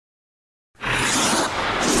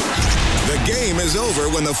game is over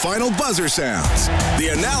when the final buzzer sounds. The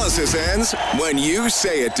analysis ends when you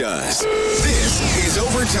say it does. This is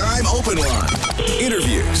Overtime Open Line.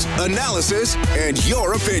 Interviews, analysis, and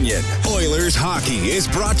your opinion. Oilers hockey is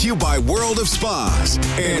brought to you by World of Spas.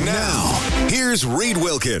 And now, here's Reed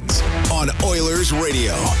Wilkins on Oilers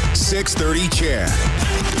Radio, 630 CHED.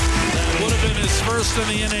 Would have been his first in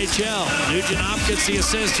the NHL. Nugent-Hopkins gets the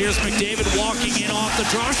assist. Here's McDavid walking in off the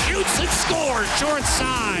draw. Shoots and scores. Short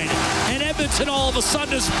side. And Edmonton all of a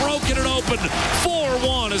sudden has broken it open.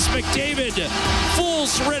 4-1 as McDavid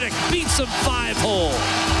fools Riddick. Beats him 5-hole.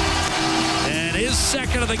 And his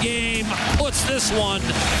second of the game puts this one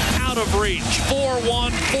out of reach.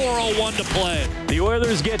 4-1, 4:01 to play. The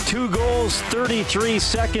Oilers get 2 goals 33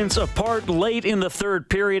 seconds apart late in the third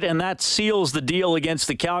period, and that seals the deal against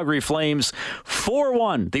the Calgary Flames.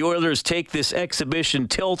 4-1. The Oilers take this exhibition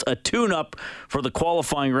tilt, a tune-up for the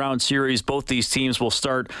qualifying round series. Both these teams will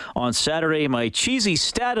start on Saturday. My cheesy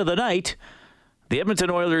stat of the night, the Edmonton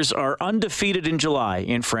Oilers are undefeated in July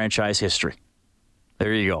in franchise history.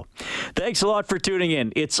 There you go. Thanks a lot for tuning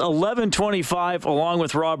in. It's 11:25 along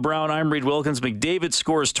with Rob Brown. I'm Reed Wilkins. McDavid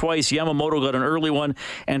scores twice. Yamamoto got an early one.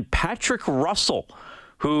 And Patrick Russell,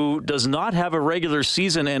 who does not have a regular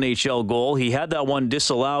season NHL goal. He had that one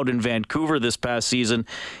disallowed in Vancouver this past season.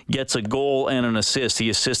 Gets a goal and an assist. He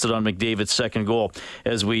assisted on McDavid's second goal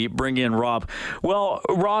as we bring in Rob. Well,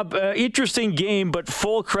 Rob, interesting game, but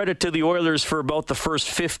full credit to the Oilers for about the first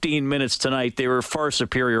 15 minutes tonight. They were far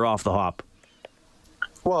superior off the hop.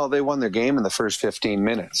 Well, they won their game in the first 15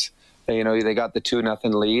 minutes. You know, they got the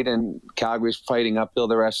 2-0 lead, and Calgary's fighting uphill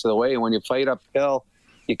the rest of the way. And when you fight uphill,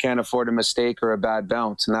 you can't afford a mistake or a bad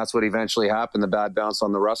bounce. And that's what eventually happened, the bad bounce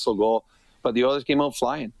on the Russell goal. But the Oilers came out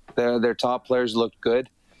flying. Their top players looked good.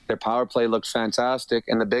 Their power play looked fantastic.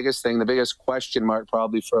 And the biggest thing, the biggest question mark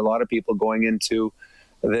probably for a lot of people going into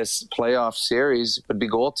this playoff series would be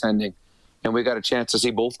goaltending. And we got a chance to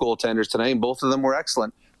see both goaltenders tonight, and both of them were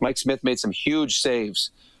excellent. Mike Smith made some huge saves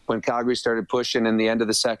when Calgary started pushing in the end of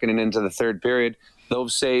the second and into the third period.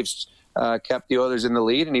 Those saves kept the Oilers in the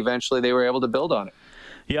lead, and eventually they were able to build on it.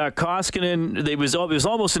 Yeah, Koskinen, it was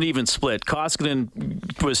almost an even split.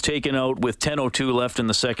 Koskinen was taken out with 10:02 left in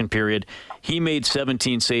the second period. He made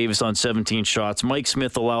 17 saves on 17 shots. Mike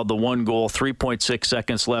Smith allowed the one goal, 3.6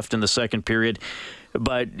 seconds left in the second period.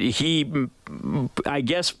 But he, I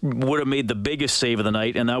guess, would have made the biggest save of the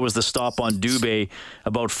night, and that was the stop on Dubé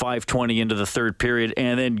about 5:20 into the third period.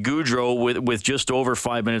 And then Gaudreau, with just over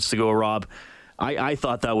 5 minutes to go, Rob, I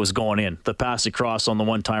thought that was going in. The pass across on the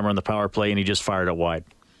one-timer on the power play, and he just fired it wide.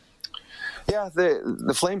 Yeah,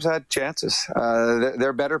 the Flames had chances.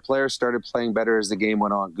 Their better players started playing better as the game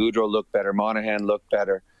went on. Gaudreau looked better. Monahan looked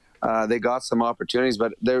better. They got some opportunities,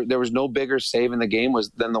 but there was no bigger save in the game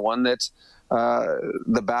than the one that's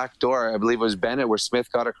the back door. I believe it was Bennett where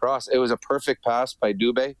Smith got across. It was a perfect pass by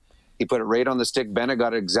Dubé. He put it right on the stick. Bennett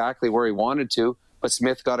got it exactly where he wanted to, but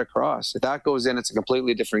Smith got across. If that goes in, it's a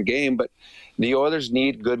completely different game. But the Oilers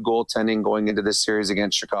need good goaltending going into this series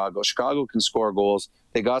against Chicago. Chicago can score goals.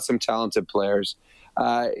 They got some talented players.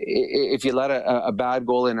 If you let a bad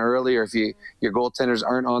goal in early, or if your goaltenders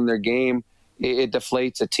aren't on their game, it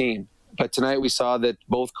deflates a team. But tonight we saw that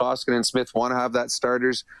both Koskinen and Smith want to have that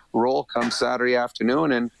starter's role come Saturday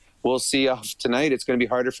afternoon, and we'll see tonight. It's going to be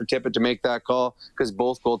harder for Tippett to make that call because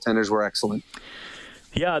both goaltenders were excellent.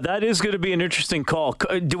 Yeah, that is going to be an interesting call.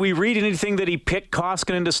 Do we read anything that he picked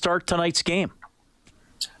Koskinen to start tonight's game?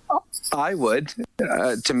 I would.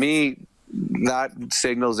 To me, that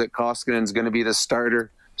signals that Koskinen is going to be the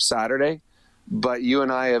starter Saturday. But you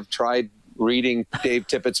and I have tried reading Dave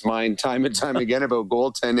Tippett's mind time and time again about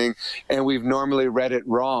goaltending, and we've normally read it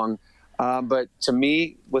wrong. But to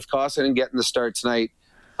me, with Koskinen getting the start tonight,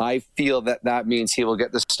 I feel that means he will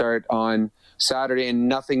get the start on Saturday, and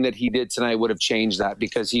nothing that he did tonight would have changed that,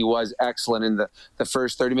 because he was excellent in the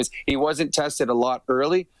first 30 minutes. He wasn't tested a lot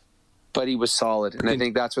early, but he was solid, and I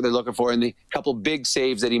think that's what they're looking for. And the couple big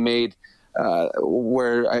saves that he made,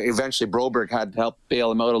 where eventually Broberg had to help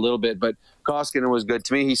bail him out a little bit, but Koskinen was good.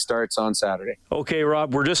 To me, he starts on Saturday. Okay,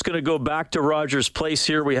 Rob, we're just going to go back to Rogers Place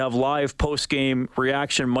here. We have live post-game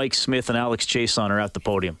reaction. Mike Smith and Alex Chiasson are at the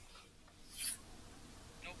podium.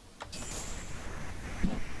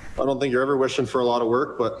 I don't think you're ever wishing for a lot of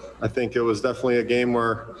work, but I think it was definitely a game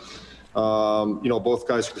where, both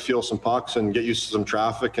guys could feel some pucks and get used to some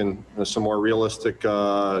traffic and some more realistic,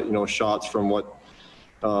 shots from what,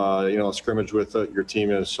 scrimmage with your team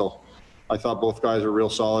is. So I thought both guys were real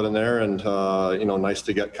solid in there, and, nice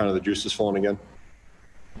to get kind of the juices flowing again.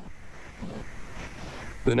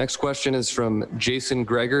 The next question is from Jason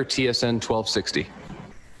Gregor, TSN 1260.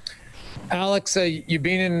 Alex, you've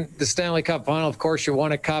been in the Stanley Cup final. Of course, you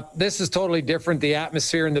won a cup. This is totally different, the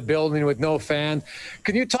atmosphere in the building with no fans.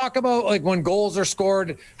 Can you talk about, like, when goals are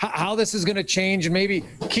scored, how this is going to change, and maybe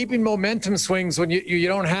keeping momentum swings when you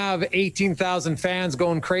don't have 18,000 fans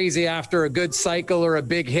going crazy after a good cycle or a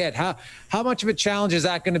big hit? How much of a challenge is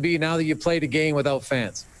that going to be now that you played a game without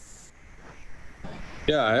fans?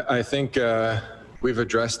 Yeah, I think we've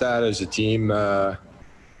addressed that as a team.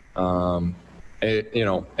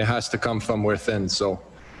 It has to come from within. So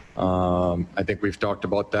I think we've talked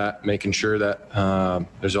about that, making sure that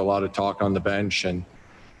there's a lot of talk on the bench and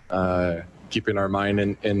keeping our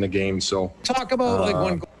mind in the game. So talk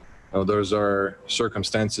about those are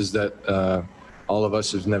circumstances that all of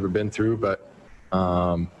us have never been through. But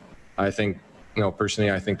I think, personally,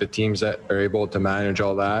 I think the teams that are able to manage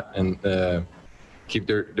all that and keep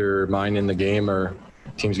their mind in the game are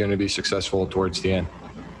teams going to be successful towards the end.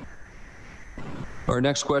 Our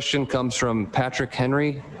next question comes from Patrick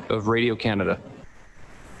Henry of Radio Canada.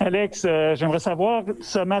 Alex, j'aimerais savoir,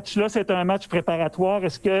 ce match-là, c'est un match préparatoire.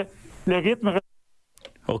 Est-ce que le rythme...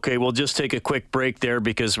 Okay, we'll just take a quick break there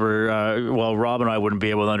because Rob and I wouldn't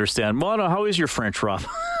be able to understand. Mono, how is your French, Rob?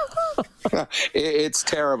 It's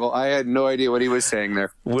terrible. I had no idea what he was saying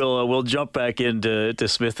there. We'll jump back into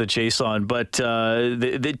Smith and Chiasson, but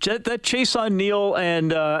that Chiasson, Neil,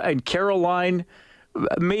 and Caroline,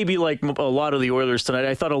 maybe like a lot of the Oilers tonight,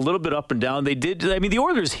 I thought a little bit up and down. The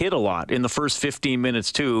Oilers hit a lot in the first 15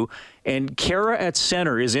 minutes too, and Kara at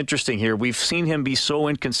center is interesting here. We've seen him be so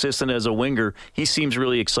inconsistent as a winger. He seems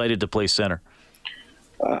really excited to play center.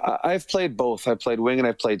 I've played both. I've played wing and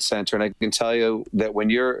I've played center, and I can tell you that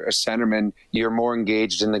when you're a centerman, you're more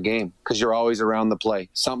engaged in the game because you're always around the play.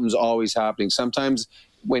 Something's always happening. Sometimes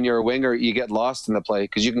when you're a winger, you get lost in the play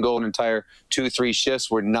because you can go an entire 2-3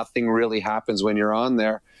 shifts where nothing really happens when you're on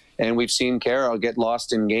there. And we've seen Carroll get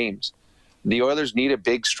lost in games. The Oilers need a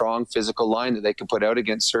big, strong, physical line that they can put out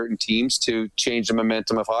against certain teams to change the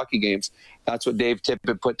momentum of hockey games. That's what Dave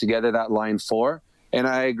Tippett put together that line for. And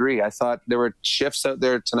I agree. I thought there were shifts out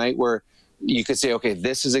there tonight where you could say, okay,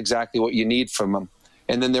 this is exactly what you need from them.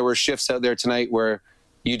 And then there were shifts out there tonight where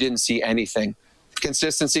you didn't see anything.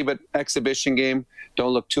 Consistency, but exhibition game,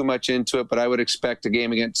 don't look too much into it. But I would expect a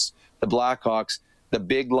game against the Blackhawks, the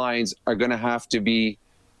big lines are going to have to be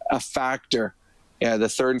a factor. Yeah, the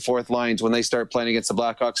third and fourth lines, when they start playing against the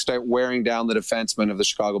Blackhawks, start wearing down the defensemen of the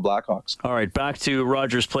Chicago Blackhawks. All right, back to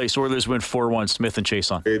Rogers Place. Oilers win 4-1. Smith and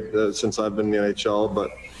Chiasson. Since I've been in the NHL,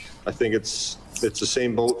 but I think it's the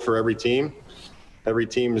same boat for every team. Every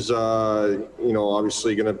team's,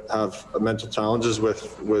 obviously going to have mental challenges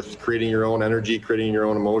with creating your own energy, creating your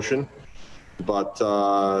own emotion. But,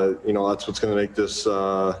 that's what's going to make this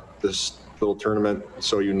little tournament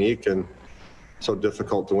so unique and so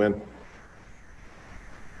difficult to win.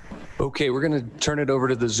 Okay, we're going to turn it over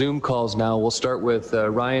to the Zoom calls now. We'll start with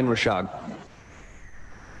Ryan Rashog.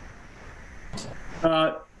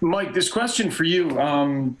 Mike, this question for you.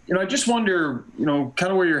 I just wonder,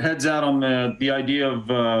 kind of where your head's at on the idea of,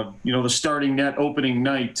 the starting net opening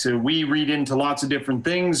night. We read into lots of different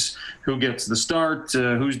things, who gets the start,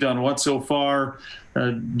 who's done what so far.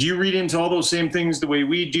 Do you read into all those same things the way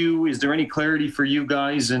we do? Is there any clarity for you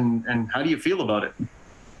guys, and how do you feel about it?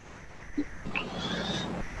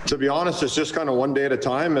 To be honest, it's just kind of one day at a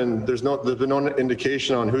time, and there's been no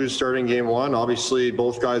indication on who's starting game one. Obviously,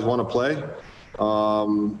 both guys want to play.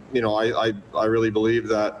 I really believe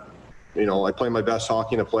that, I play my best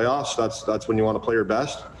hockey in the playoffs. That's when you want to play your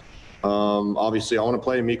best. Obviously, I want to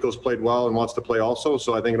play. Mikko's played well and wants to play also,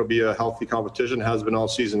 so I think it'll be a healthy competition. Has been all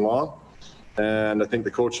season long, and I think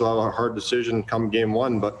the coach will have a hard decision come game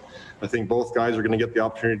one. But I think both guys are going to get the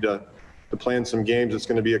opportunity to play in some games. It's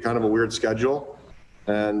going to be a kind of a weird schedule.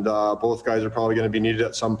 And both guys are probably going to be needed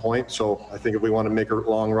at some point. So I think if we want to make a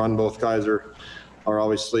long run, both guys are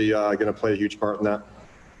obviously going to play a huge part in that.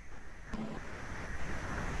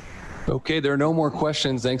 Okay, there are no more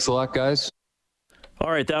questions. Thanks a lot, guys.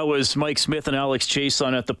 All right, that was Mike Smith and Alex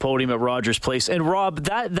Chiasson at the podium at Rogers Place. And Rob,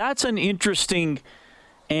 that's an interesting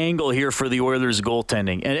angle here for the Oilers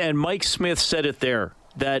goaltending. And Mike Smith said it there,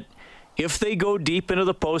 that if they go deep into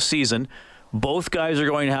the postseason, both guys are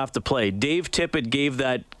going to have to play. Dave Tippett gave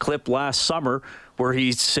that clip last summer where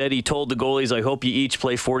he said he told the goalies, I hope you each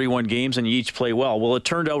play 41 games and you each play well. Well, it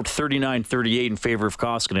turned out 39-38 in favor of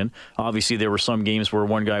Koskinen. Obviously, there were some games where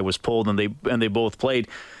one guy was pulled and they both played.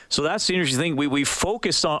 So that's the interesting thing. We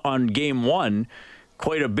focused on game one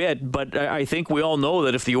quite a bit, but I think we all know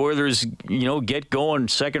that if the Oilers, get going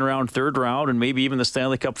second round, third round, and maybe even the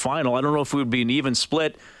Stanley Cup final, I don't know if it would be an even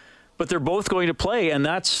split. but they're both going to play, and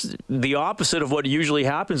that's the opposite of what usually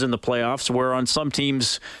happens in the playoffs, where on some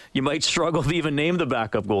teams you might struggle to even name the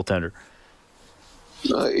backup goaltender.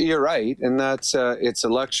 You're right, and that's it's a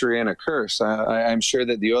luxury and a curse. I'm sure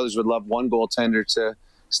that the Oilers would love one goaltender to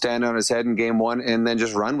stand on his head in game one and then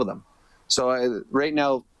just run with him. So right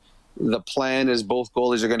now, the plan is both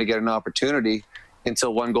goalies are going to get an opportunity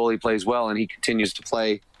until one goalie plays well and he continues to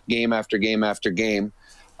play game after game after game.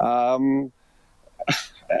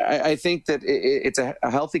 I think that it's a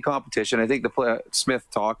healthy competition. I think Smith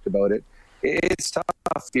talked about it. It's tough.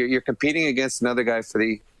 You're competing against another guy for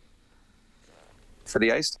the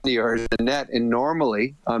ice or the net, and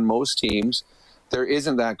normally on most teams there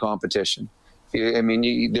isn't that competition. I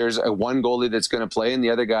mean, there's one goalie that's going to play, and the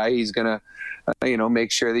other guy, he's going to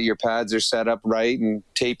make sure that your pads are set up right and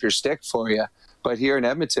tape your stick for you. But here in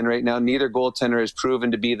Edmonton right now, neither goaltender has proven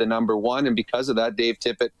to be the number one, and because of that, Dave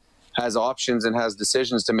Tippett has options and has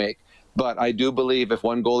decisions to make. But I do believe if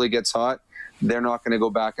one goalie gets hot, they're not going to go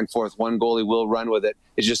back and forth. One goalie will run with it.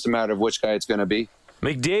 It's just a matter of which guy it's going to be.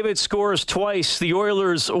 McDavid scores twice. The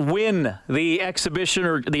Oilers win the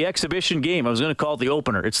exhibition game. I was going to call it the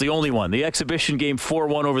opener. It's the only one. The exhibition game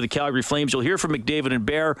 4-1 over the Calgary Flames. You'll hear from McDavid and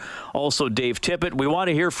Bear, also Dave Tippett. We want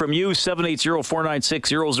to hear from you.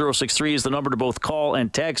 780-496-0063 is the number to both call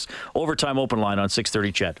and text. Overtime open line on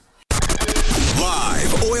 630 CHED.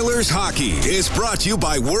 Live Oilers hockey is brought to you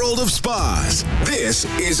by World of Spas. This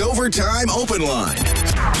is Overtime Open Line.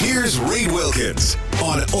 Here's Reed Wilkins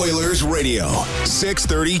on Oilers Radio,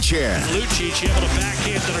 630 CHED. Lucic able to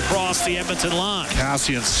backhand it across the Edmonton line.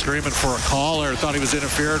 Cassian screaming for a call there. Thought he was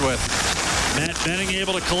interfered with. Matt Benning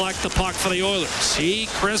able to collect the puck for the Oilers.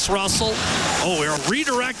 Chris Russell. Oh, a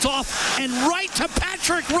redirect off and right to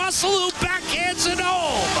Patrick Russell, who backhands it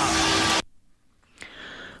home.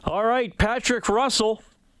 All right, Patrick Russell.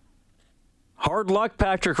 Hard luck,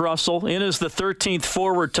 Patrick Russell. In as the 13th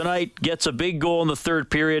forward tonight. Gets a big goal in the third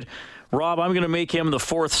period. Rob, I'm going to make him the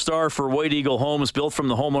fourth star for White Eagle Homes, built from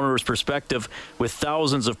the homeowner's perspective with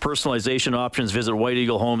thousands of personalization options. Visit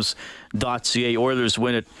whiteeaglehomes.ca. Oilers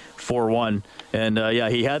win it 4-1. And,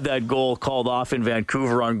 he had that goal called off in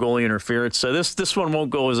Vancouver on goalie interference. So this one won't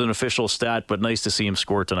go as an official stat, but nice to see him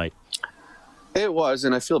score tonight. It was,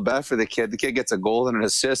 and I feel bad for the kid. The kid gets a goal and an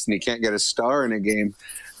assist, and he can't get a star in a game.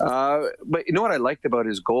 But you know what I liked about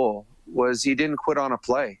his goal was he didn't quit on a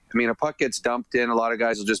play. I mean, a puck gets dumped in, a lot of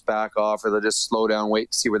guys will just back off or they'll just slow down,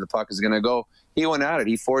 wait to see where the puck is going to go. He went at it.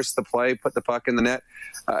 He forced the play, put the puck in the net.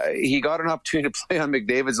 He got an opportunity to play on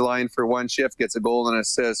McDavid's line for one shift, gets a goal and an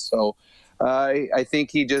assist. So I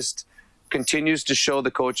think he just continues to show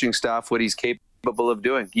the coaching staff what he's capable of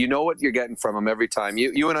doing. You know what you're getting from him every time.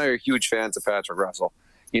 You and I are huge fans of Patrick Russell.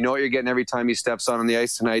 You know what you're getting every time he steps on the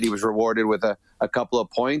ice. Tonight he was rewarded with a couple of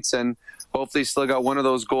points, and hopefully he's still got one of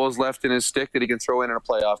those goals left in his stick that he can throw in a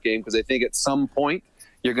playoff game, because I think at some point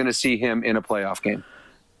you're going to see him in a playoff game.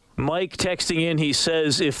 Mike texting in, he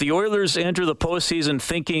says, if the Oilers enter the postseason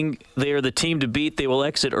thinking they are the team to beat, they will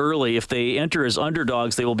exit early. If they enter as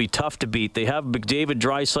underdogs, they will be tough to beat. They have McDavid,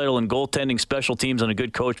 Draisaitl, and goaltending, special teams, and a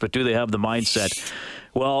good coach, but do they have the mindset?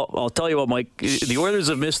 Well, I'll tell you what, Mike, the Oilers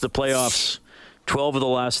have missed the playoffs 12 of the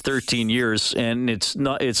last 13 years, and it's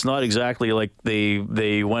not exactly like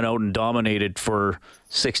they went out and dominated for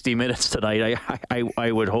 60 minutes tonight.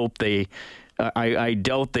 I would hope they... I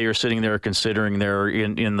doubt they are sitting there considering they're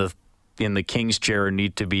in the King's chair and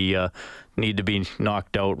need to be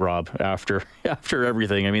knocked out, Rob, after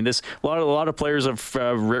everything. I mean, a lot of players have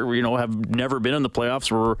never been in the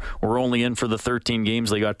playoffs. We're only in for the 13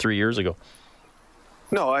 games they got 3 years ago.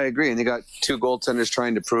 No, I agree. And you got two goaltenders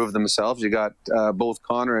trying to prove themselves. You got both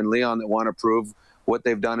Connor and Leon that want to prove what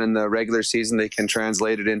they've done in the regular season. They can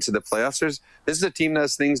translate it into the playoffs. This is a team that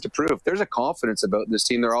has things to prove. There's a confidence about this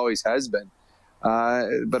team. There always has been.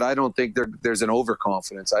 But I don't think there's an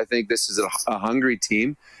overconfidence. I think this is a hungry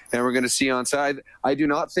team, and we're going to see on side. I do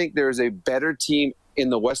not think there is a better team in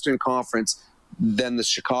the Western Conference than the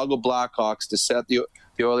Chicago Blackhawks to set the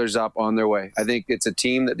Oilers up on their way. I think it's a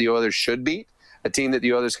team that the Oilers should beat, a team that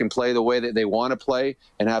the Oilers can play the way that they want to play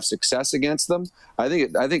and have success against them. I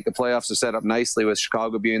think the playoffs are set up nicely with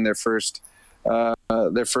Chicago being their first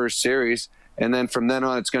series. And then from then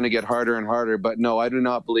on, it's going to get harder and harder. But no, I do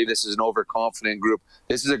not believe this is an overconfident group.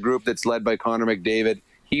 This is a group that's led by Connor McDavid.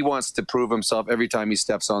 He wants to prove himself every time he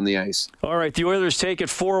steps on the ice. All right, the Oilers take it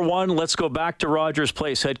 4-1. Let's go back to Rogers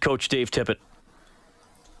Place. Head coach Dave Tippett.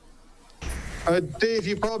 Dave,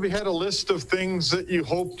 you probably had a list of things that you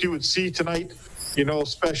hoped you would see tonight. You know,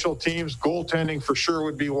 special teams, goaltending for sure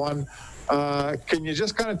would be one. Can you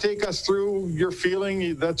just kind of take us through your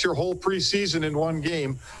feeling? That's your whole preseason in one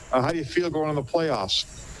game. How do you feel going in the playoffs?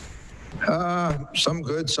 Some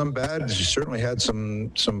good, some bad. She certainly had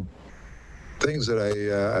some things that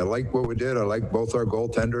I like what we did. I like both our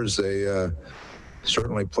goaltenders. They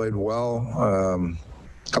certainly played well.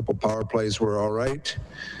 A couple power plays were all right,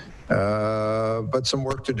 but some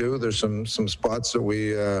work to do. There's some spots that we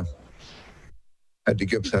have to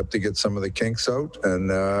get some of the kinks out,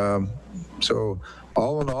 and so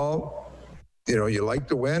all in all, you like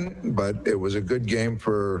to win, but it was a good game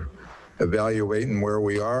for evaluating where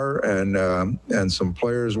we are and some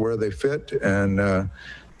players where they fit and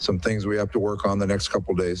some things we have to work on the next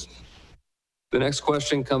couple days. The next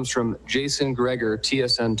question comes from Jason Gregor,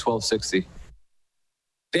 TSN 1260.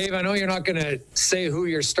 Dave, I know you're not going to say who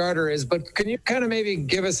your starter is, but can you kind of maybe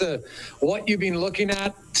give us what you've been looking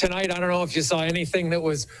at tonight? I don't know if you saw anything that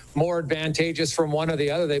was more advantageous from one or the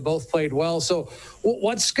other. They both played well. So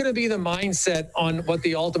what's going to be the mindset on what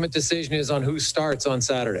the ultimate decision is on who starts on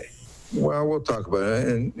Saturday? Well, we'll talk about it.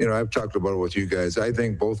 And, I've talked about it with you guys. I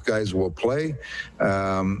think both guys will play.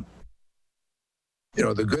 The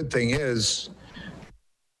good thing is,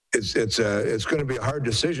 it's going to be a hard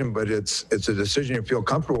decision, but it's a decision you feel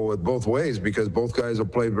comfortable with both ways because both guys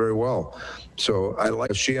have played very well. So I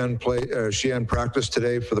like Sheehan practice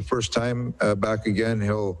today for the first time back again.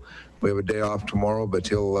 We have a day off tomorrow,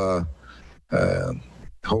 but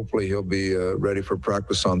hopefully he'll be ready for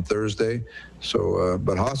practice on Thursday. So,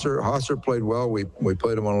 but Hosser played well. We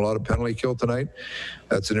played him on a lot of penalty kill tonight.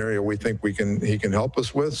 That's an area we think he can help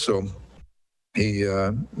us with. So.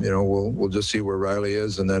 We'll just see where Riley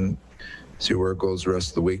is and then see where it goes the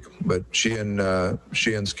rest of the week. But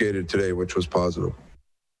Sheehan skated today, which was positive.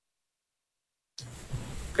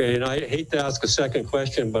 Okay, and I hate to ask a second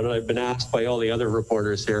question, but I've been asked by all the other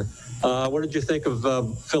reporters here. What did you think of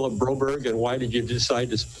Philip Broberg, and why did you decide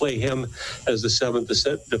to play him as the seventh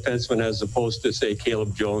defenseman as opposed to, say,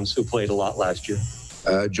 Caleb Jones, who played a lot last year?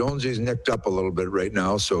 Jonesy's nicked up a little bit right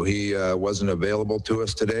now, so he wasn't available to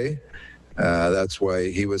us today. That's why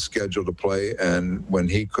he was scheduled to play. And when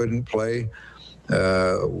he couldn't play,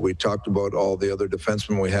 we talked about all the other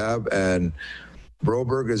defensemen we have. And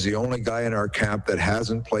Broberg is the only guy in our camp that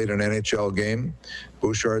hasn't played an NHL game.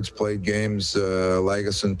 Bouchard's played games.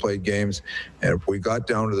 Lagesson played games. And if we got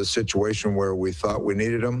down to the situation where we thought we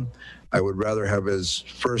needed him, I would rather have his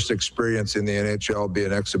first experience in the NHL be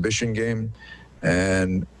an exhibition game.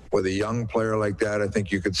 And with a young player like that, I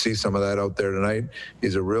think you could see some of that out there tonight.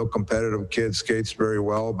 He's a real competitive kid, skates very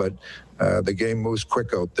well, but the game moves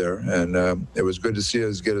quick out there. And it was good to see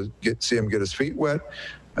him get his feet wet.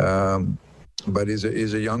 But he's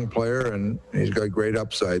a young player and he's got great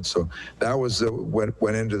upside. So that was what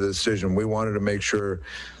went into the decision. We wanted to make sure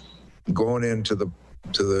going into the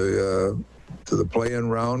play-in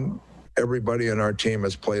round, everybody in our team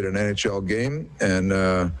has played an NHL game,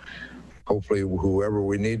 and hopefully whoever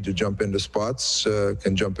we need to jump into spots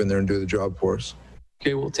can jump in there and do the job for us.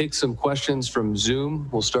 Okay, we'll take some questions from Zoom.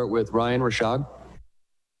 We'll start with Ryan Rashad.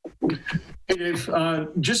 Hey, Dave.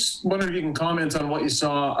 Just wondering if you can comment on what you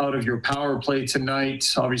saw out of your power play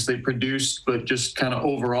tonight. Obviously produced, but just kind of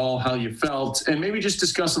overall how you felt. And maybe just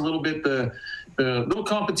discuss a little bit the little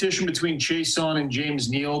competition between Chiasson and James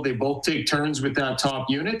Neal. They both take turns with that top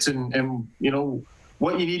unit and you know,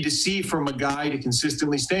 what you need to see from a guy to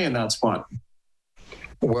consistently stay in that spot.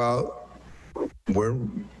 Well,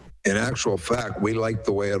 in actual fact, we like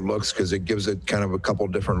the way it looks because it gives it kind of a couple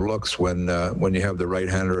different looks when you have the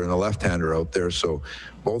right-hander and the left-hander out there. So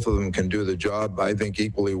both of them can do the job, I think,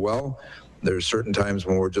 equally well. There's certain times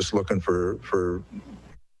when we're just looking for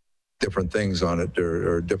different things on it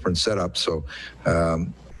or different setups. So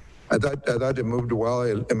I thought it moved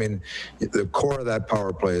well. I mean, the core of that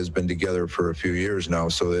power play has been together for a few years now,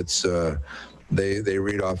 so it's they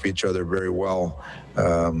read off each other very well.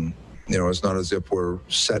 You know, it's not as if we're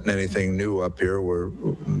setting anything new up here.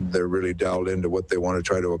 They're really dialed into what they want to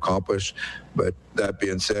try to accomplish. But that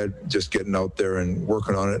being said, just getting out there and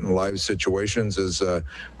working on it in live situations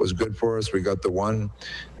was good for us. We got the one.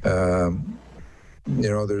 You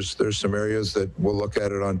know, there's some areas that we'll look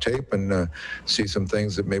at it on tape and see some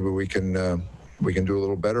things that maybe we can do a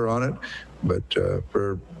little better on it. But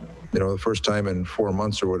for the first time in 4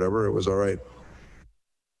 months or whatever, it was all right.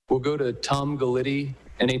 We'll go to Tom Galitti,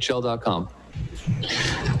 NHL.com.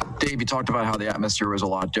 Dave, you talked about how the atmosphere was a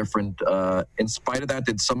lot different. In spite of that,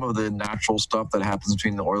 did some of the natural stuff that happens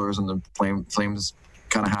between the Oilers and the Flames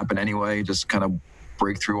kind of happen anyway? Just kind of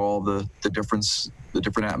break through all the different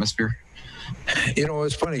atmosphere? You know,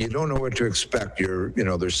 it's funny. You don't know what to expect.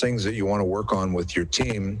 There's things that you want to work on with your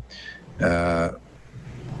team.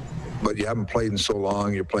 but you haven't played in so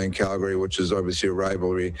long. You're playing Calgary, which is obviously a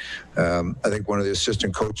rivalry. I think one of the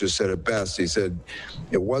assistant coaches said it best. He said,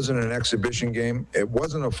 it wasn't an exhibition game. It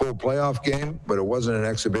wasn't a full playoff game, but it wasn't an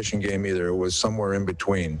exhibition game either. It was somewhere in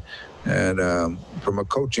between. And from a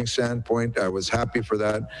coaching standpoint, I was happy for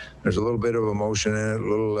that. There's a little bit of emotion in it, a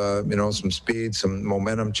little, some speed, some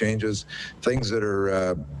momentum changes, things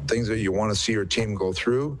that you want to see your team go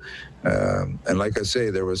through. And like I say,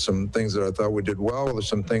 there was some things that I thought we did well. There's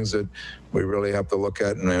some things that we really have to look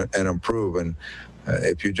at and improve. And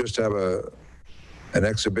if you just have an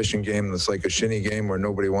exhibition game that's like a shinny game where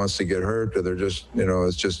nobody wants to get hurt, or they're just,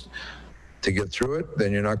 it's just to get through it,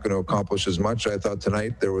 then you're not going to accomplish as much. I thought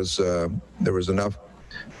tonight there was enough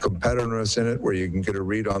competitiveness in it where you can get a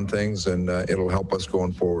read on things, and it'll help us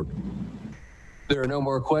going forward. There are no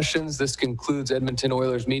more questions. This concludes Edmonton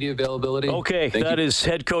Oilers media availability. Okay, that is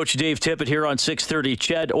head coach Dave Tippett here on 6:30.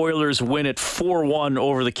 CHED. Oilers win it 4-1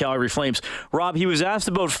 over the Calgary Flames. Rob, he was asked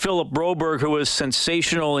about Philip Broberg, who was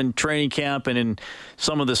sensational in training camp and in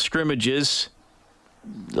some of the scrimmages.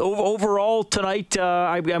 Overall tonight,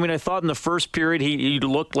 I thought in the first period he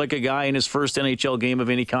looked like a guy in his first NHL game of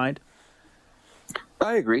any kind.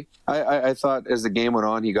 I agree. I thought as the game went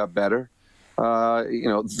on, he got better.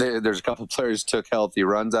 There's a couple of players took healthy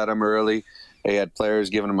runs at him early. They had players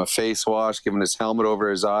giving him a face wash, giving his helmet over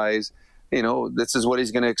his eyes. This is what he's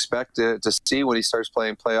going to expect to see when he starts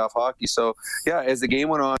playing playoff hockey. So, yeah, as the game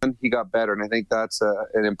went on, he got better, and I think that's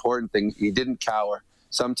an important thing. He didn't cower.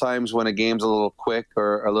 Sometimes when a game's a little quick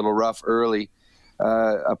or a little rough early,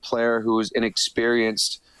 a player who's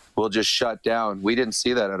inexperienced will just shut down. We didn't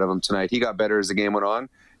see that out of him tonight. He got better as the game went on.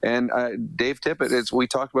 And Dave Tippett, as we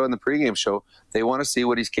talked about in the pregame show, they want to see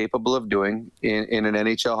what he's capable of doing in an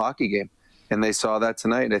NHL hockey game. And they saw that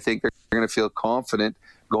tonight. And I think they're going to feel confident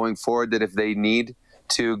going forward that if they need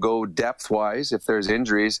to go depth-wise, if there's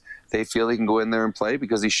injuries, they feel he can go in there and play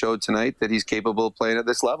because he showed tonight that he's capable of playing at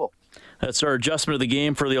this level. That's our adjustment of the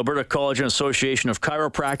game for the Alberta College and Association of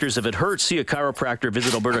Chiropractors. If it hurts, see a chiropractor.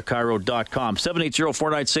 Visit albertachiro.com.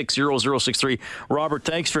 780-496-0063. Robert,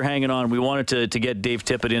 thanks for hanging on. We wanted to get Dave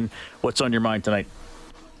Tippett in. What's on your mind tonight?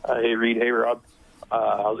 Hey, Reed. Hey, Rob.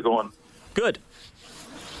 How's it going? Good.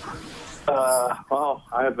 Well,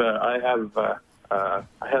 I have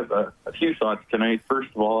a few thoughts tonight. First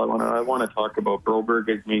of all, I want to talk about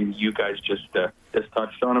Broberg. I mean, you guys just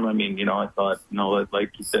touched on him. I mean, I thought,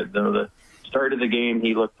 like you said, the start of the game,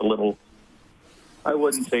 he looked a little, I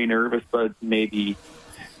wouldn't say nervous, but maybe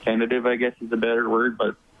tentative, I guess is a better word.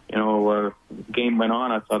 But the game went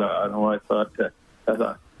on. I thought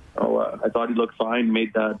he looked fine.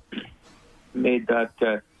 Made that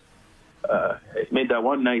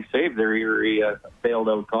one nice save there. He bailed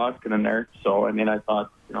out Koskinen there. So, I mean, I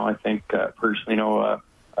thought, I think personally,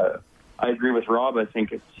 I agree with Rob. I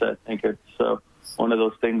think it's one of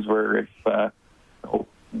those things where if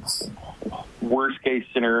worst case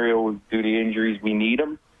scenario due to injuries, we need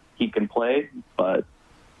him, he can play. But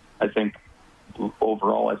I think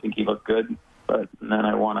overall, I think he looked good. But then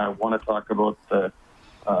I want to talk about the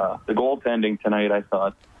goaltending tonight. I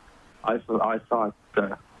thought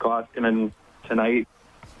Koskinen tonight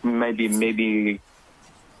maybe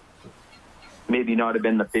not have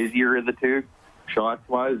been the busier of the two shots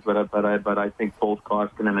wise, but I think both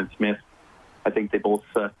Koskinen and Smith, I think they both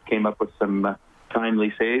came up with some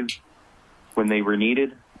timely saves when they were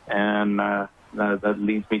needed, and that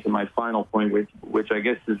leads me to my final point, which I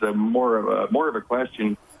guess is more of a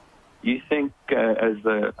question. Do you think as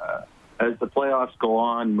the playoffs go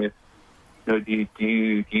on, with do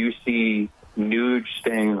you see Nuge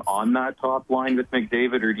staying on that top line with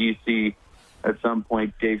McDavid, or do you see at some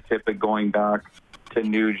point Dave Tippett going back to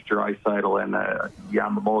Nuge, Draisaitl, and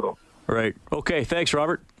Yamamoto? Right. Okay. Thanks,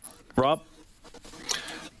 Robert. Rob?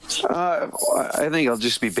 I think it'll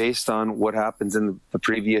just be based on what happens in the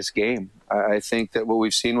previous game. I think that what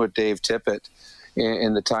we've seen with Dave Tippett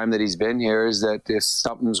in the time that he's been here is that if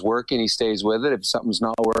something's working, he stays with it. If something's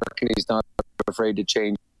not working, he's not afraid to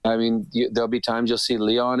change. I mean, there'll be times you'll see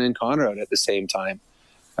Leon and Connor out at the same time.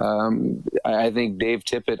 I think Dave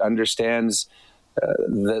Tippett understands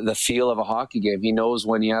the feel of a hockey game. He knows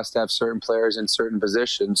when he has to have certain players in certain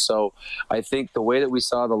positions. So I think the way that we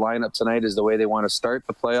saw the lineup tonight is the way they want to start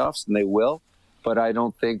the playoffs, and they will. But I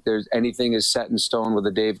don't think there's anything is set in stone with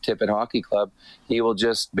the Dave Tippett Hockey Club. He will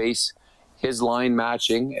just base his line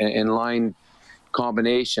matching and line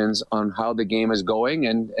combinations on how the game is going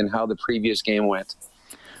and how the previous game went.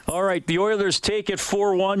 All right, the Oilers take it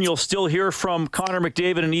 4-1. You'll still hear from Connor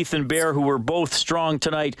McDavid and Ethan Bear, who were both strong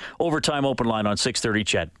tonight. Overtime open line on 6:30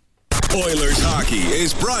 CHED. Oilers hockey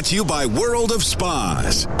is brought to you by World of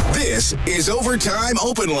Spas. This is Overtime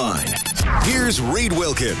Open Line. Here's Reed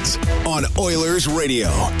Wilkins on Oilers Radio,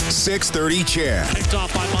 630 CHED. Picked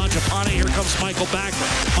off by Mangiapane. Here comes Michael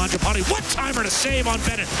Backlund. Mangiapane, one-timer to save on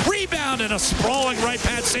Bennett. Rebound and a sprawling right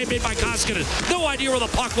pad save made by Koskinen. No idea where the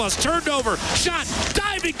puck was. Turned over. Shot.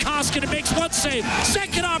 Diving Koskinen makes one save.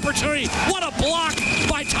 Second opportunity. What a block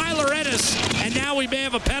by Tyler Ennis. And now we may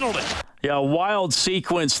have a penalty. Yeah, wild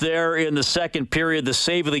sequence there in the second period. The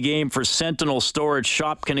save of the game for Sentinel Storage.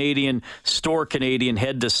 Shop Canadian, Store Canadian.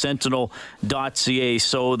 Head to sentinel.ca.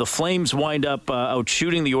 So the Flames wind up out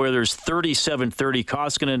shooting the Oilers 37-30.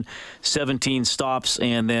 Koskinen, 17 stops,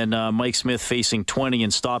 and then Mike Smith facing 20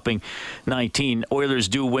 and stopping 19. Oilers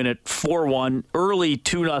do win it 4-1. Early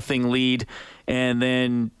 2-0 lead, and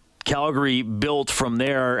then Calgary built from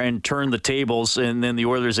there and turned the tables, and then the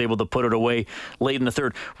Oilers able to put it away late in the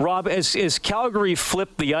third. Rob, as Calgary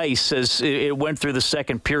flipped the ice as it went through the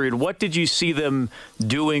second period, what did you see them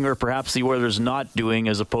doing, or perhaps the Oilers not doing,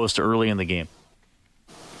 as opposed to early in the game?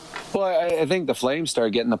 Well, I think the Flames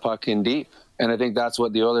started getting the puck in deep, and I think that's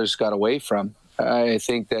what the Oilers got away from. I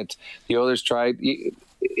think that the Oilers tried. It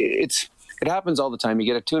happens all the time. You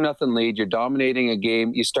get a 2-0 lead, you're dominating a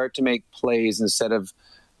game, you start to make plays instead of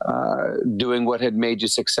doing what had made you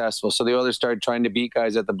successful. So the Oilers started trying to beat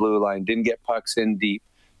guys at the blue line, didn't get pucks in deep,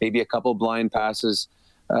 maybe a couple blind passes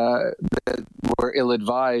that were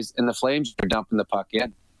ill-advised, and the Flames were dumping the puck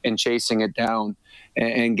in and chasing it down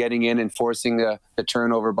and getting in and forcing the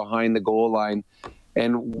turnover behind the goal line.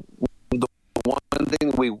 And the one thing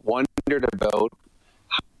we wondered about,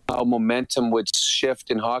 how momentum would shift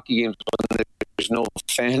in hockey games when there's no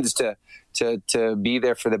fans to be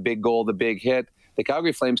there for the big goal, the big hit. The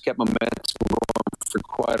Calgary Flames kept momentum going for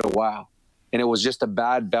quite a while, and it was just a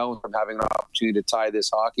bad bounce from having an opportunity to tie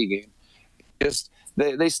this hockey game.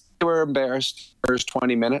 They were embarrassed the first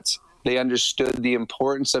 20 minutes. They understood the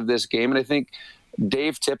importance of this game, and I think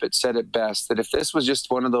Dave Tippett said it best, that if this was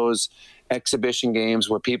just one of those exhibition games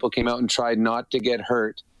where people came out and tried not to get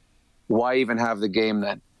hurt, why even have the game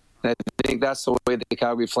then? And I think that's the way the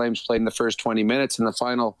Calgary Flames played in the first 20 minutes. In the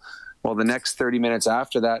final, the next 30 minutes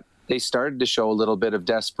after that, they started to show a little bit of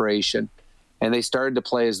desperation, and they started to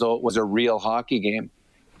play as though it was a real hockey game.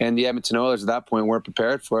 And the Edmonton Oilers at that point weren't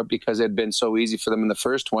prepared for it because it had been so easy for them in the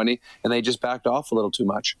first 20, and they just backed off a little too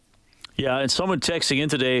much. Yeah, and someone texting in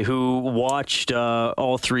today who watched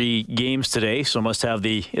all three games today, so must have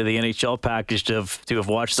the NHL package to have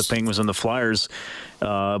watched the Penguins and the Flyers,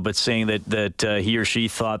 but saying that he or she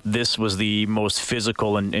thought this was the most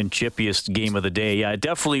physical and chippiest game of the day. Yeah, it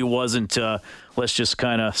definitely wasn't let's just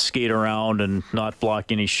kind of skate around and not block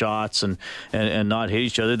any shots and not hit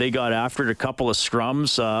each other. They got after it, a couple of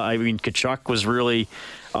scrums. I mean, Tkachuk was really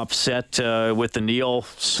upset with the Neal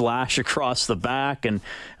slash across the back, and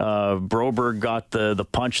Broberg got the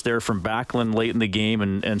punch there from Backlund late in the game,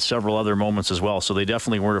 and several other moments as well. So they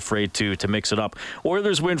definitely weren't afraid to mix it up.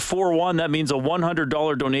 Oilers win 4-1. That means a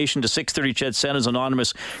 $100 donation to 630 CHED Santa's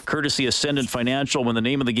Anonymous, courtesy Ascendant Financial. When the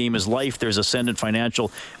name of the game is life, there's Ascendant Financial.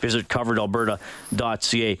 Visit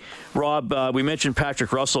coveredalberta.ca. Rob, we mentioned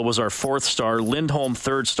Patrick Russell was our fourth star, Lindholm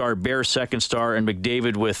third star, Bear second star, and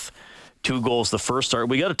McDavid with 2 goals the first start.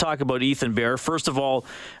 We got to talk about Ethan Bear. First of all,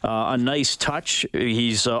 a nice touch.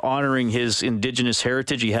 He's honoring his Indigenous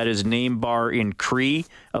heritage. He had his name bar in Cree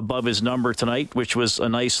above his number tonight, which was a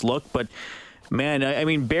nice look. But, man, I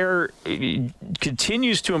mean, Bear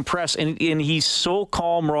continues to impress, and he's so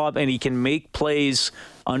calm, Rob, and he can make plays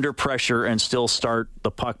under pressure and still start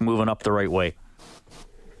the puck moving up the right way.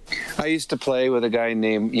 I used to play with a guy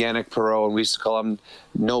named Yannick Perreault, and we used to call him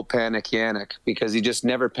No Panic Yannick, because he just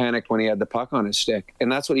never panicked when he had the puck on his stick.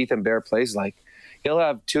 And that's what Ethan Bear plays like. He'll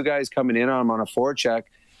have 2 guys coming in on him on a forecheck,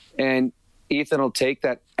 and Ethan will take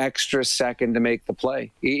that extra second to make the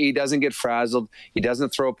play. He doesn't get frazzled. He doesn't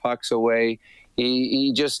throw pucks away.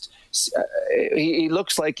 He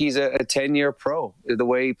looks like he's a 10-year pro, the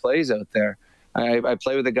way he plays out there. I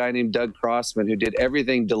play with a guy named Doug Crossman who did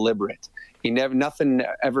everything deliberate. Nothing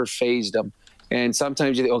ever fazed him. And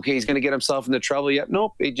sometimes you think, okay, he's going to get himself into trouble. Yet,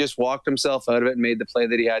 nope, he just walked himself out of it and made the play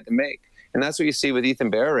that he had to make. And that's what you see with Ethan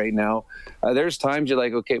Bear right now. There's times you're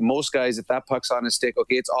like, okay, most guys, if that puck's on his stick,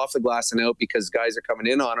 okay, it's off the glass and out because guys are coming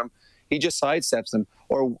in on him. He just sidesteps them.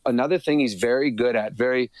 Or another thing he's very good at,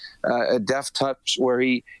 very a deft touch, where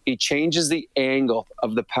he changes the angle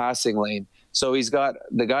of the passing lane. So he's got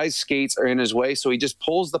the guy's skates are in his way, so he just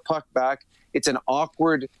pulls the puck back. It's an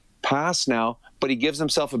awkward pass now, but he gives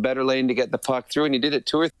himself a better lane to get the puck through, and he did it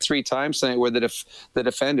 2 or 3 times tonight where the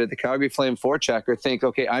defender, the Calgary Flame forechecker, think,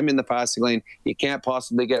 okay, I'm in the passing lane, you can't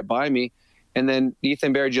possibly get by me, and then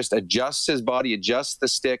Ethan Bear just adjusts his body, adjusts the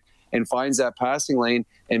stick, and finds that passing lane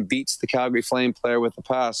and beats the Calgary Flame player with the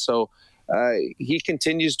pass. So he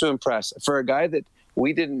continues to impress. For a guy that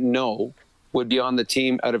we didn't know would be on the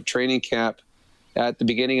team out of training camp at the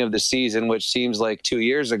beginning of the season, which seems like 2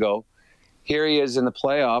 years ago, here he is in the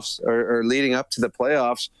playoffs or leading up to the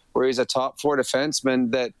playoffs, where he's a top 4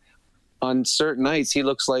 defenseman that on certain nights he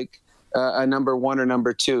looks like a number 1 or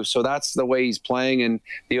number 2. So that's the way he's playing, and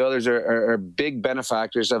the others are big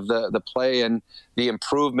benefactors of the play and the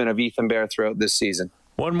improvement of Ethan Bear throughout this season.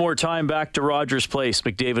 One more time back to Rogers Place,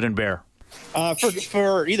 McDavid and Bear.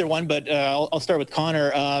 For either one, but I'll start with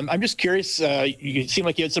Connor. I'm just curious, you seem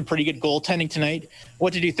like you had some pretty good goaltending tonight.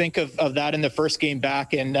 What did you think of that in the first game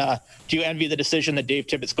back, and do you envy the decision that Dave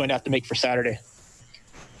Tippett's going to have to make for Saturday?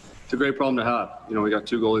 It's a great problem to have. We got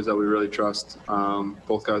 2 goalies that we really trust.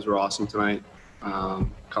 Both guys were awesome tonight.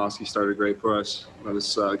 Koski started great for us, let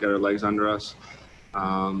us get our legs under us.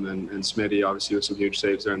 And Smitty obviously with some huge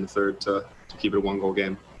saves there in the third to keep it a 1-goal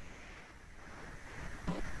game.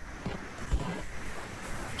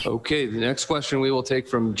 Okay, the next question we will take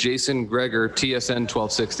from Jason Gregor, TSN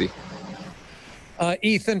 1260.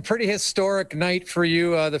 Ethan, pretty historic night for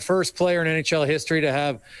you. The first player in NHL history to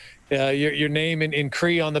have your name in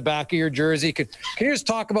Cree on the back of your jersey. Can you just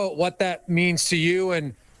talk about what that means to you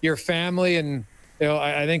and your family and,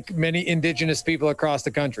 I think many Indigenous people across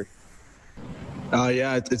the country?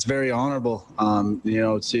 Yeah, it's very honorable.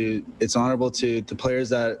 It's honorable to players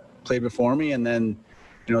that played before me, and then,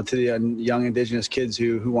 to the young Indigenous kids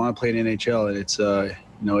who want to play in NHL. And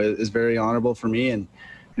it's very honorable for me, and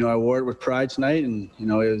I wore it with pride tonight, and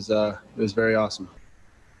it was very awesome.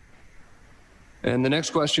 And the next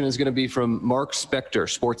question is going to be from Mark Spector,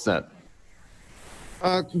 Sportsnet.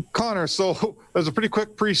 Connor, so it was a pretty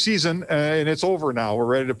quick preseason, and it's over now. We're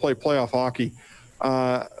ready to play playoff hockey.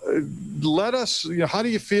 How do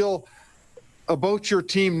you feel about your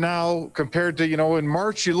team now compared to, in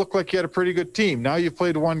March, you looked like you had a pretty good team. Now you've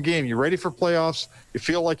played 1 game. You're ready for playoffs. You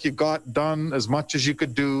feel like you got done as much as you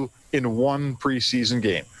could do in 1 preseason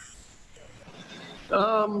game.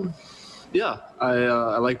 Yeah,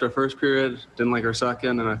 I liked our first period, didn't like our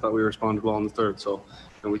second, and I thought we responded well in the third. So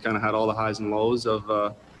we kind of had all the highs and lows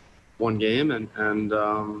of 1 game, and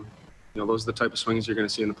those are the type of swings you're going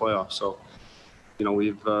to see in the playoffs. So,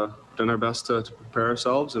 we've done our best to prepare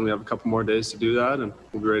ourselves, and we have a couple more days to do that, and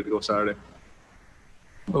we'll be ready to go Saturday.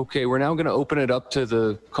 Okay, we're now going to open it up to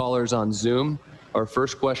the callers on Zoom. Our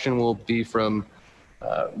first question will be from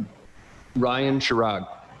Ryan Chirag.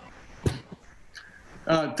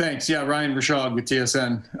 Thanks. Yeah, Ryan Rashog with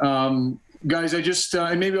TSN. Guys, I just,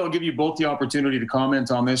 and maybe I'll give you both the opportunity to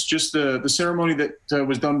comment on this. Just the ceremony that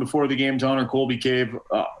was done before the game to honor Colby Cave,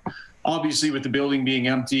 obviously with the building being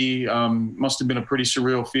empty, must have been a pretty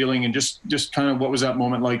surreal feeling. And just kind of what was that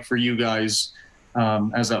moment like for you guys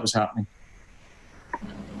as that was happening?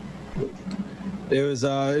 It was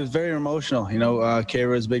very emotional. Cave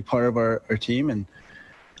was a big part of our team, and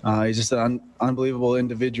he's just an unbelievable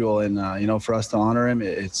individual. And, for us to honor him,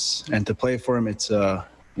 and to play for him, it's,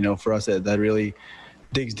 for us that really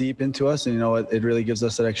digs deep into us. And, it really gives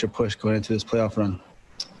us that extra push going into this playoff run.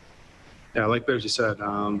 Yeah, like Bears, you said,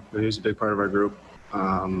 he was a big part of our group.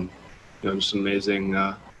 Just an amazing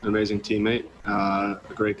teammate, a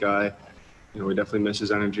great guy. We definitely miss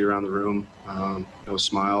his energy around the room.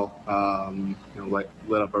 Smile,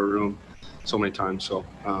 lit up our room so many times. So,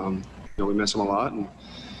 we miss him a lot, and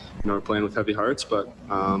we're playing with heavy hearts, but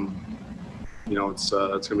it's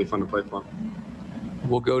going to be fun to play for him.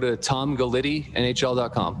 We'll go to Tom Galitti,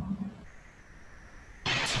 NHL.com.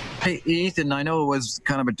 Hey, Ethan, I know it was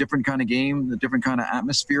kind of a different kind of game, a different kind of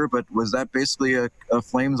atmosphere, but was that basically a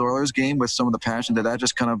Flames-Oilers game with some of the passion? Did that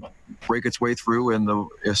just kind of break its way through in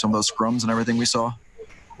some of those scrums and everything we saw?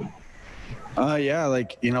 Yeah,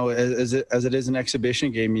 as it is an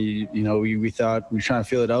exhibition game, we thought we were trying to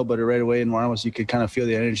feel it out, but right away in Marmos you could kind of feel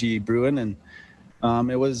the energy brewing, and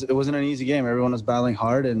it wasn't an easy game. Everyone was battling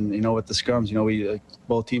hard, and with the scrums, we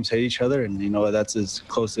both teams hate each other, and that's as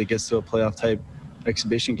close as it gets to a playoff type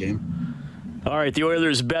exhibition game. All right, the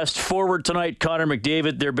Oilers' best forward tonight, Connor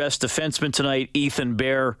McDavid. Their best defenseman tonight, Ethan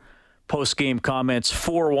Bear. Post-game comments,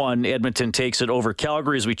 4-1. Edmonton takes it over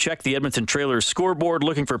Calgary. As we check the Edmonton Trailers scoreboard,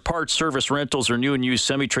 looking for parts, service, rentals, or new and used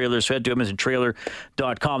semi-trailers, head to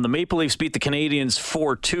EdmontonTrailer.com. The Maple Leafs beat the Canadiens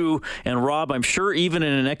 4-2. And Rob, I'm sure even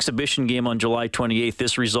in an exhibition game on July 28th,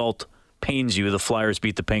 this result pains you. The Flyers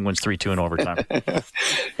beat the Penguins 3-2 in overtime.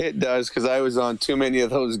 It does, because I was on too many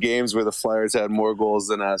of those games where the Flyers had more goals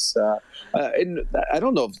than us. And I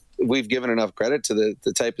don't know if we've given enough credit to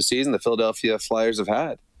the type of season the Philadelphia Flyers have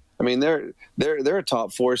had. I mean, they're a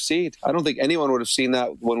top 4 seed. I don't think anyone would have seen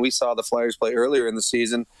that when we saw the Flyers play earlier in the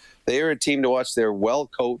season. They are a team to watch. They're well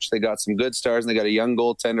coached. They got some good stars, and they got a young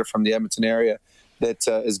goaltender from the Edmonton area that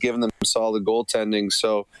is giving them solid goaltending.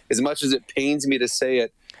 So as much as it pains me to say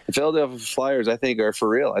it, the Philadelphia Flyers, I think, are for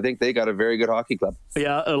real. I think they got a very good hockey club.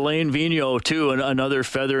 Yeah, Alain Vigneault, too, another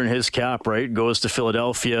feather in his cap, right? Goes to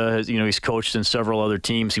Philadelphia. You know, he's coached in several other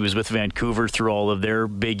teams. He was with Vancouver through all of their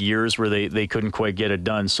big years where they couldn't quite get it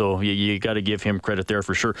done. So you got to give him credit there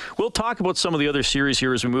for sure. We'll talk about some of the other series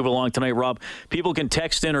here as we move along tonight, Rob. People can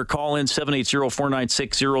text in or call in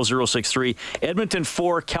 780-496-0063. Edmonton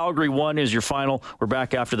 4, Calgary 1 is your final. We're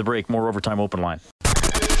back after the break. More Overtime Open Line.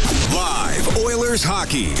 Live Oilers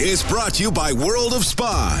hockey is brought to you by World of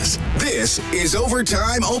Spas. This is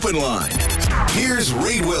Overtime Open Line. Here's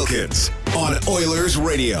Reed Wilkins on Oilers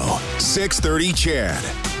Radio, 630 CHED.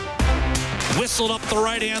 Whistled up the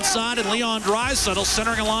right-hand side, and Leon Draisaitl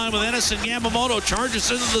centering a line with Ennis and Yamamoto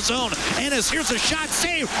charges into the zone. Ennis, here's a shot,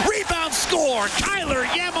 save, rebound, score. Kyler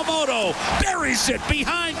Yamamoto buries it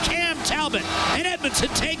behind Cam Talbot, and Edmonton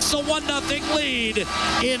takes a 1-0 lead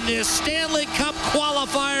in this Stanley Cup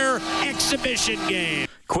qualifier exhibition game.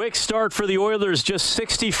 Quick start for the Oilers, just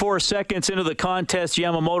 64 seconds into the contest.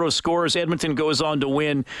 Yamamoto scores. Edmonton goes on to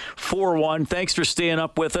win 4-1. Thanks for staying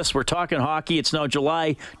up with us. We're talking hockey. It's now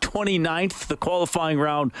July 29th. The qualifying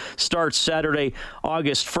round starts Saturday,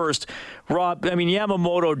 August 1st. Rob, I mean,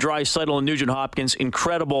 Yamamoto, Draisaitl, and Nugent-Hopkins,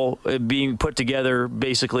 incredible being put together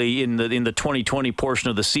basically in the 2020 portion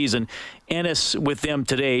of the season. Ennis with them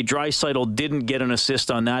today. Draisaitl didn't get an assist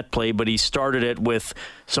on that play, but he started it with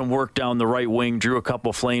some work down the right wing, drew a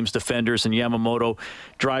couple Flames defenders, and Yamamoto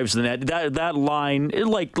drives the net. That line,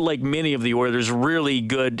 like many of the Oilers, really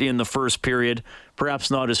good in the first period. Perhaps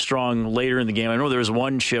not as strong later in the game. I know there was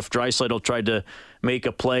one shift. Draisaitl tried to make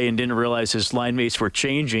a play and didn't realize his line mates were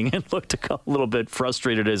changing and looked a little bit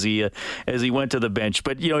frustrated as he went to the bench.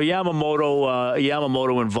 But, you know,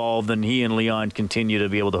 Yamamoto involved, and he and Leon continue to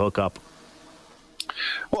be able to hook up.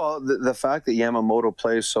 Well, the fact that Yamamoto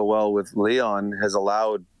plays so well with Leon has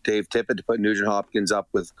allowed Dave Tippett to put Nugent-Hopkins up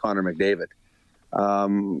with Connor McDavid.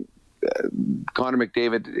 Connor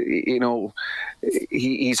McDavid, you know,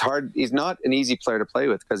 he's hard. He's not an easy player to play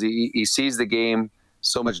with because he sees the game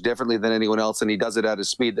so much differently than anyone else, and he does it at a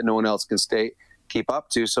speed that no one else can keep up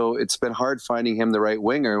to. So it's been hard finding him the right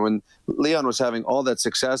winger. When Leon was having all that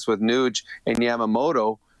success with Nuge and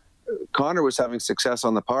Yamamoto, Connor was having success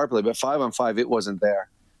on the power play, but 5-on-5, it wasn't there.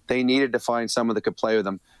 They needed to find someone that could play with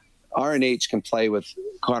them. RNH can play with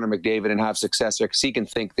Connor McDavid and have success there because he can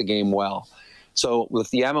think the game well. So with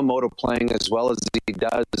Yamamoto playing as well as he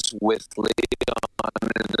does with Leon,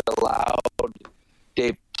 it allowed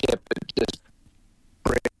Dave Tippett to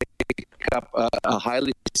break up a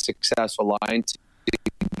highly successful line to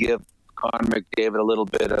give Connor McDavid a little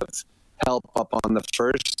bit of help up on the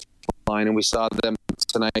first line, and we saw them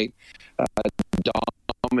tonight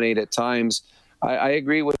dominate at times. I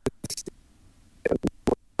agree with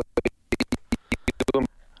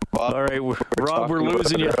Bob. All right, Rob, we're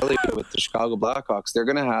losing you. With the Chicago Blackhawks, they're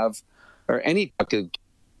going to have, or any.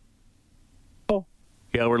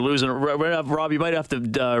 Yeah, we're losing. Rob, you might have to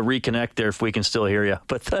reconnect there if we can still hear you.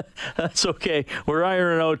 But that's okay. We're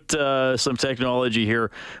ironing out some technology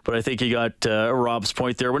here, but I think you got Rob's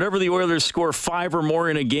point there. Whenever the Oilers score 5 or more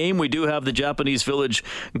in a game, we do have the Japanese Village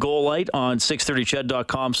Goal Light on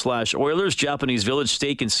 630ched.com/Oilers. Japanese Village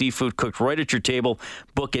steak and seafood cooked right at your table.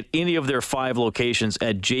 Book at any of their 5 locations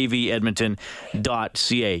at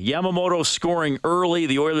jvedmonton.ca. Yamamoto scoring early.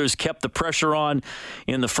 The Oilers kept the pressure on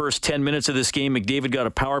in the first 10 minutes of this game. McDavid got a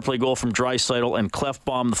power play goal from Draisaitl and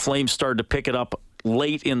Klefbom. The Flames started to pick it up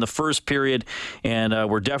late in the first period, and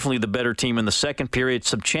we're definitely the better team in the second period.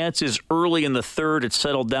 Some chances early in the third. It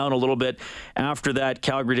settled down a little bit. After that,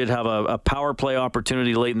 Calgary did have a power play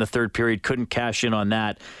opportunity late in the third period. Couldn't cash in on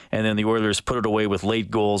that, and then the Oilers put it away with late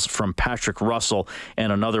goals from Patrick Russell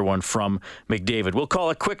and another one from McDavid. We'll call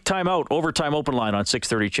a quick timeout. Overtime Open Line on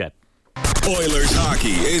 630 CHED. Oilers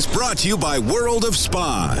hockey is brought to you by World of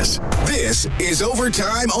Spas. This is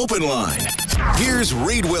Overtime Open Line. Here's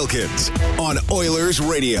Reed Wilkins on Oilers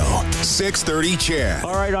Radio, 630 CHED.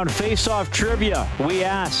 All right, on Face-Off Trivia, we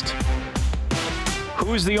asked,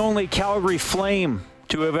 who's the only Calgary Flame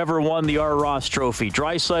to have ever won the R. Ross Trophy?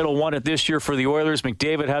 Draisaitl won it this year for the Oilers.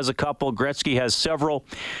 McDavid has a couple. Gretzky has several.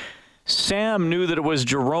 Sam knew that it was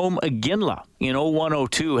Jerome Iginla in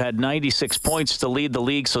 01-02, had 96 points to lead the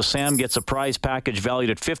league, so Sam gets a prize package valued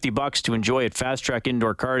at $50 to enjoy at Fast Track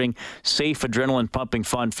Indoor Karting. Safe, adrenaline-pumping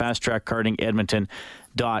fun,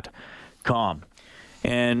 fasttrackkartingendmonton.com.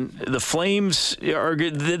 And the Flames are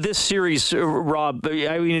good. This series, Rob,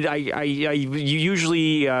 I mean, you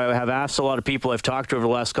usually have asked a lot of people I've talked to over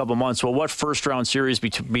the last couple of months, well, what first-round series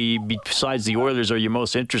besides the Oilers are you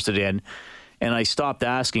most interested in? And I stopped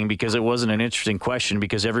asking because it wasn't an interesting question,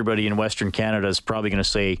 because everybody in Western Canada is probably going to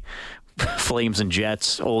say Flames and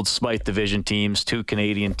Jets, old Smythe Division teams, 2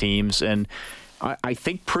 Canadian teams, and I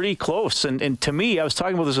think pretty close. And to me, I was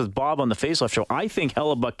talking about this with Bob on the Face-Off show, I think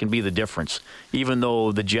Hellebuyck can be the difference, even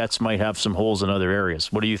though the Jets might have some holes in other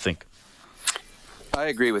areas. What do you think? I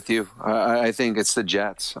agree with you. I think it's the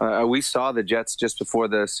Jets. We saw the Jets just before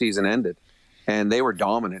the season ended, and they were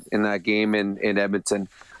dominant in that game in Edmonton.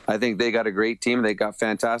 I think they got a great team. They got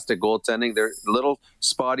fantastic goaltending. They're a little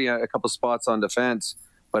spotty, a couple spots on defense,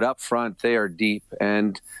 but up front, they are deep.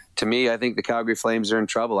 And to me, I think the Calgary Flames are in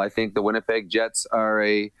trouble. I think the Winnipeg Jets are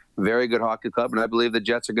a very good hockey club, and I believe the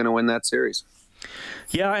Jets are going to win that series.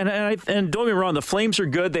 Yeah, and don't get me wrong, the Flames are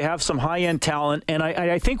good. They have some high-end talent, and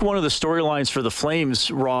I think one of the storylines for the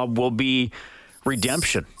Flames, Rob, will be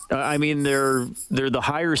redemption. I mean, they're the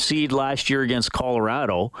higher seed last year against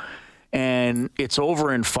Colorado, and it's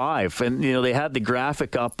over in 5. And you know, they had the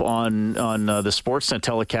graphic up on the Sportsnet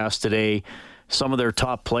telecast today. Some of their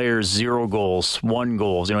top players, 0 goals, 1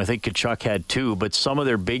 goal. You know, I think Tkachuk had 2, but some of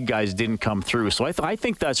their big guys didn't come through. So I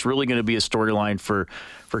think that's really going to be a storyline for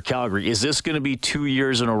Calgary. Is this going to be 2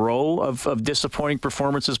 years in a row of disappointing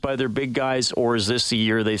performances by their big guys, or is this the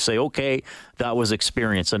year they say, okay, that was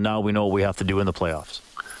experience, and now we know what we have to do in the playoffs?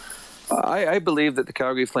 I believe that the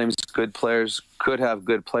Calgary Flames' good players could have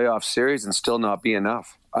good playoff series and still not be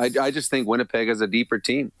enough. I just think Winnipeg is a deeper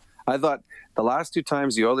team. I thought the last 2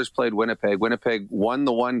 times the Oilers played Winnipeg won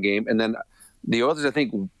the one game, and then the Oilers, I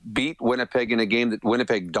think, beat Winnipeg in a game that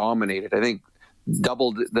Winnipeg dominated. I think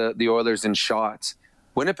doubled the Oilers in shots.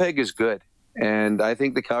 Winnipeg is good, and I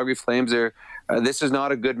think the Calgary Flames are this is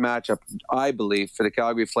not a good matchup, I believe, for the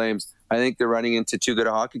Calgary Flames. I think they're running into too good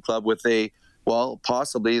a hockey club with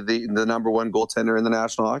possibly the number 1 goaltender in the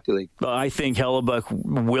National Hockey League. I think Hellebuyck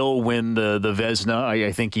will win the Vezina.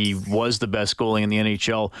 I think he was the best goalie in the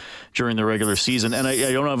NHL during the regular season. And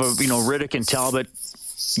I don't have Rittich and Talbot,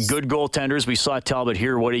 good goaltenders. We saw Talbot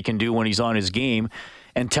here, what he can do when he's on his game.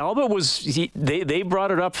 And Talbot they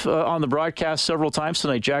brought it up on the broadcast several times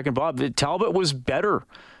tonight, Jack and Bob. Talbot was better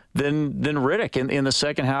than Rittich in the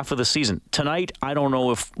second half of the season. Tonight, I don't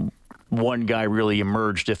know if one guy really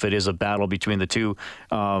emerged, if it is a battle between the two.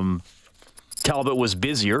 Talbot was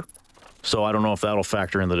busier, so I don't know if that'll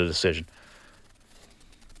factor into the decision.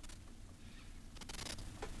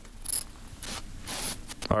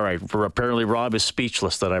 All right, apparently Rob is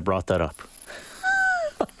speechless that I brought that up.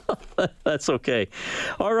 That's okay.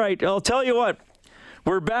 All right, I'll tell you what.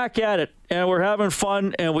 We're back at it, and we're having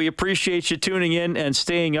fun, and we appreciate you tuning in and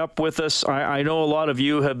staying up with us. I know a lot of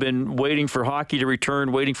you have been waiting for hockey to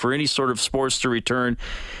return, waiting for any sort of sports to return,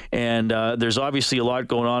 and there's obviously a lot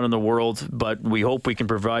going on in the world, but we hope we can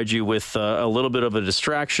provide you with a little bit of a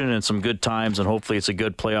distraction and some good times, and hopefully it's a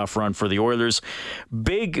good playoff run for the Oilers.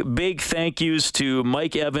 Big thank yous to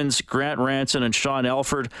Mike Evans, Grant Ranson, and Sean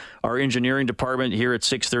Elford, our engineering department here at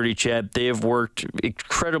 630 CHED. They have worked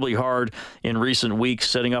incredibly hard in recent weeks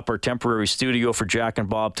setting up our temporary studio for Jack and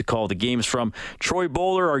Bob to call the games from. Troy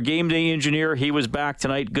Bowler, our game day engineer, he was back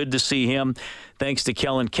tonight. Good to see him. Thanks to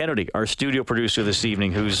Kellen Kennedy, our studio producer this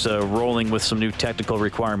evening, who's rolling with some new technical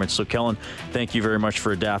requirements. So, Kellen, thank you very much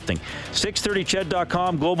for adapting.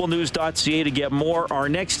 630ched.com, globalnews.ca to get more. Our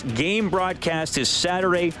next game broadcast is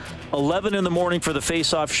Saturday, 11 in the morning for the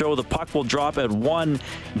Face-Off show. The puck will drop at 1,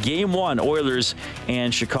 Game 1, Oilers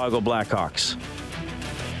and Chicago Blackhawks.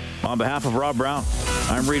 On behalf of Rob Brown,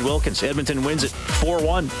 I'm Reed Wilkins. Edmonton wins it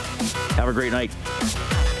 4-1. Have a great night.